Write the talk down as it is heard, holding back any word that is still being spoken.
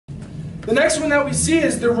The next one that we see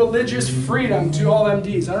is the religious freedom to all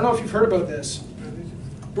MDs. I don't know if you've heard about this,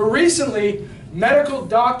 but recently medical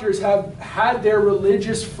doctors have had their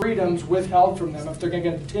religious freedoms withheld from them if they're going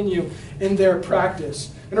to continue in their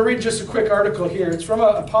practice. I'm going to read just a quick article here. It's from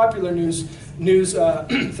a popular news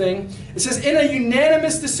thing. It says, in a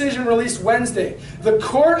unanimous decision released Wednesday, the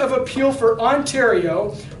Court of Appeal for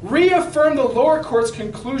Ontario reaffirmed the lower court's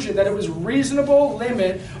conclusion that it was reasonable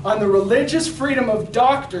limit on the religious freedom of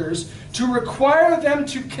doctors to require them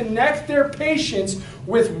to connect their patients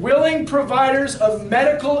with willing providers of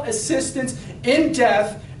medical assistance in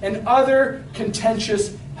death and other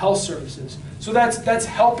contentious health services. So that's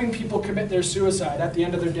helping people commit their suicide at the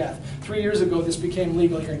end of their death. 3 years ago, this became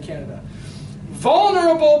legal here in Canada.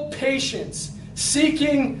 Vulnerable patients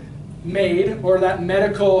seeking MAID, or that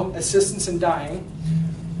medical assistance in dying,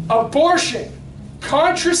 abortion,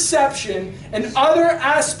 contraception, and other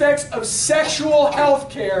aspects of sexual health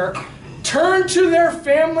care turn to their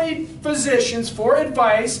family physicians for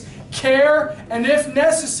advice, care, and if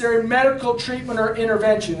necessary, medical treatment or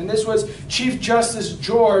intervention. And this was Chief Justice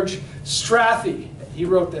George Strathy. He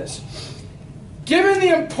wrote this. Given the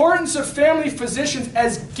importance of family physicians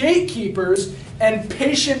as gatekeepers and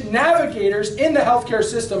patient navigators in the healthcare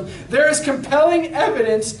system, there is compelling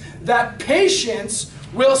evidence that patients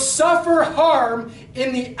will suffer harm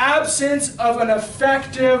in the absence of an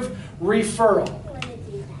effective referral.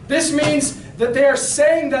 This means that they are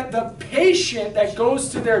saying that the patient that goes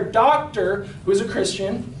to their doctor, who is a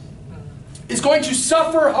Christian, is going to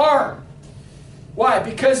suffer harm. Why?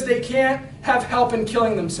 Because they can't have help in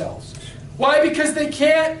killing themselves. Why? Because they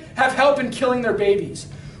can't have help in killing their babies.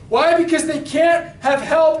 Why? Because they can't have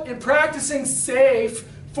help in practicing safe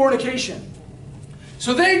fornication.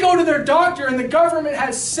 So they go to their doctor, and the government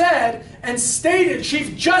has said and stated,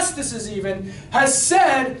 Chief Justices even, has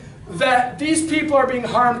said that these people are being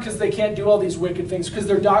harmed because they can't do all these wicked things, because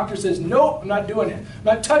their doctor says, nope, I'm not doing it. I'm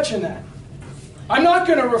not touching that. I'm not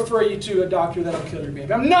going to refer you to a doctor that'll kill your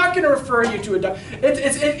baby. I'm not going to refer you to a doctor.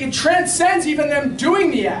 It transcends even them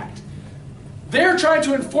doing the act. They're trying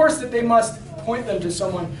to enforce that they must point them to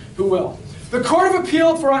someone who will. The Court of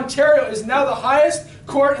Appeal for Ontario is now the highest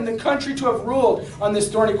court in the country to have ruled on this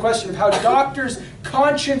thorny question of how doctors'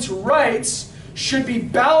 conscience rights should be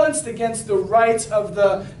balanced against the rights of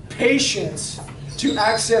the patients to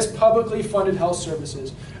access publicly funded health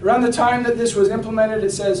services. Around the time that this was implemented,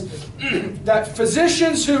 it says that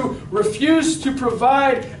physicians who refused to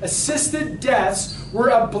provide assisted deaths were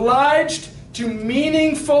obliged to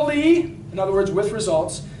meaningfully, in other words, with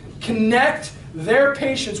results, connect their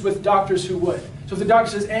patients with doctors who would. So if the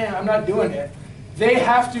doctor says, I'm not doing it, they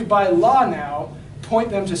have to, by law now, point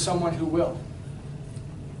them to someone who will.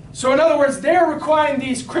 So in other words, they're requiring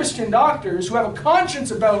these Christian doctors who have a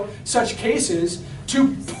conscience about such cases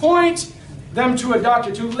to point them to a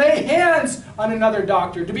doctor, to lay hands on another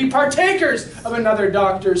doctor, to be partakers of another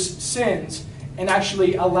doctor's sins, and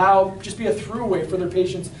actually allow, just be a throughway for their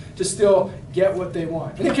patients to still get what they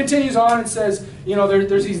want. And it continues on and says, you know,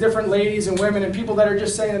 there's these different ladies and women and people that are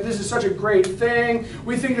just saying that this is such a great thing.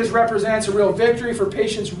 We think this represents a real victory for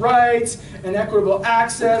patients' rights and equitable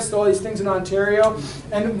access to all these things in Ontario.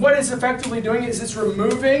 And what it's effectively doing is it's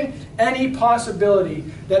removing any possibility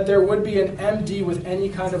that there would be an MD with any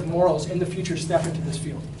kind of morals in the future step into this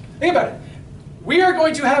field. Think about it. We are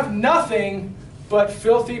going to have nothing but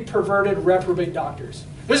filthy, perverted, reprobate doctors.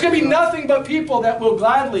 There's going to be nothing but people that will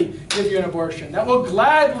gladly give you an abortion, that will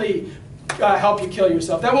gladly help you kill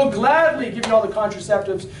yourself, that will gladly give you all the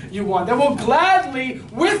contraceptives you want, that will gladly,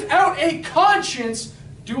 without a conscience,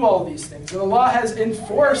 do all these things. And the law has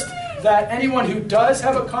enforced that anyone who does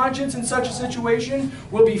have a conscience in such a situation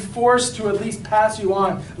will be forced to at least pass you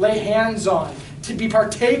on, lay hands on, to be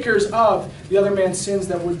partakers of the other man's sins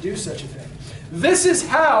that would do such a thing. This is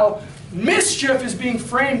how mischief is being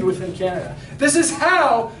framed within Canada. This is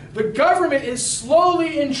how the government is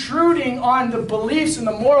slowly intruding on the beliefs and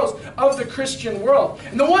the morals of the Christian world.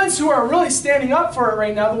 And the ones who are really standing up for it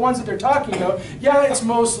right now, the ones that they're talking about, yeah, it's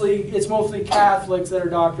mostly Catholics that are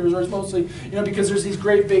doctors, or it's mostly, you know, because there's these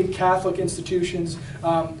great big Catholic institutions,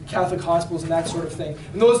 Catholic hospitals and that sort of thing.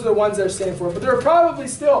 And those are the ones that are standing for it. But there are probably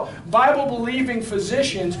still Bible-believing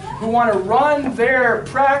physicians who want to run their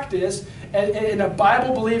practice in a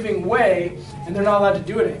Bible-believing way, and they're not allowed to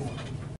do it anymore.